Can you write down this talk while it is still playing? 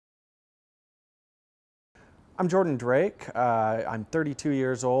I'm Jordan Drake. I'm 32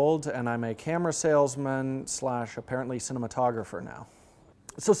 years old and I'm a camera salesman slash apparently cinematographer now.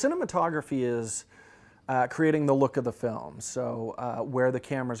 So cinematography is creating the look of the film, so where the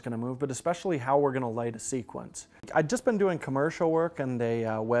camera's going to move, but especially how we're going to light a sequence. I'd just been doing commercial work and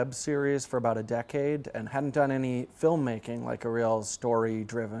a web series for about a decade and hadn't done any filmmaking, like a real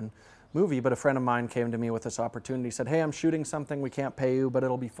story-driven movie, but a friend of mine came to me with this opportunity. He said, hey, I'm shooting something, we can't pay you, but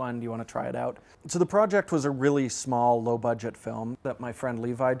it'll be fun, do you want to try it out? So the project was a really small, low-budget film that my friend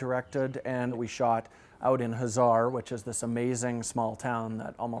Levi directed, and we shot out in Hazar, which is this amazing small town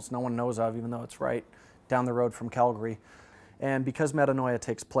that almost no one knows of, even though it's right down the road from Calgary. And because Metanoia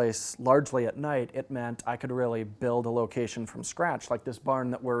takes place largely at night, it meant I could really build a location from scratch, like this barn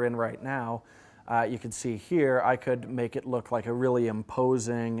that we're in right now. You can see here, I could make it look like a really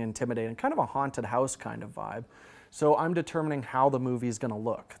imposing, intimidating, kind of a haunted house kind of vibe. So I'm determining how the movie's gonna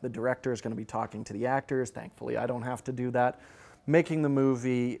look. The director is gonna be talking to the actors. Thankfully, I don't have to do that. Making the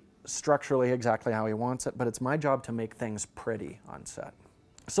movie structurally exactly how he wants it, but it's my job to make things pretty on set.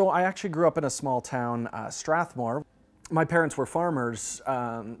 So I actually grew up in a small town, Strathmore. My parents were farmers,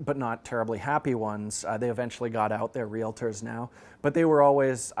 but not terribly happy ones. They eventually got out, they're realtors now. But they were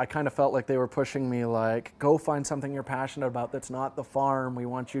always, I kind of felt like they were pushing me like, go find something you're passionate about that's not the farm. We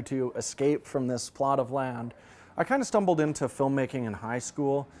want you to escape from this plot of land. I kind of stumbled into filmmaking in high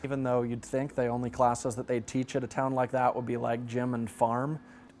school, even though you'd think the only classes that they'd teach at a town like that would be like gym and farm.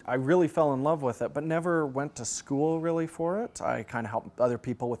 I really fell in love with it, but never went to school really for it. I kind of helped other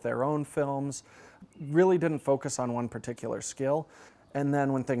people with their own films. Really didn't focus on one particular skill. And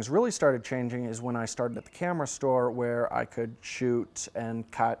then when things really started changing is when I started at the camera store, where I could shoot and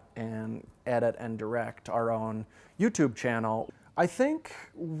cut and edit and direct our own YouTube channel. I think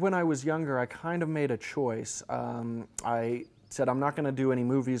when I was younger, I kind of made a choice. I said, I'm not going to do any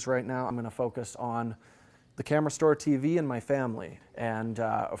movies right now. I'm going to focus on the camera store, TV, and my family. And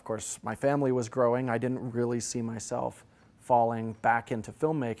of course, my family was growing. I didn't really see myself falling back into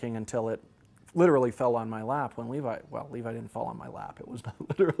filmmaking until it literally fell on my lap when Levi didn't fall on my lap. It was not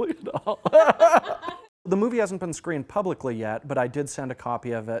literally at all. The movie hasn't been screened publicly yet, but I did send a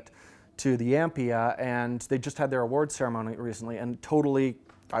copy of it to the Ampia, and they just had their award ceremony recently, and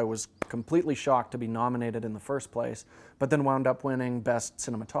I was completely shocked to be nominated in the first place, but then wound up winning Best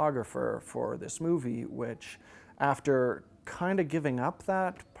Cinematographer for this movie, which, after kind of giving up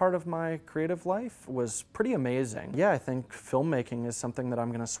that part of my creative life, was pretty amazing. Yeah, I think filmmaking is something that I'm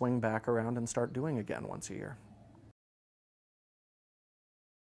going to swing back around and start doing again once a year.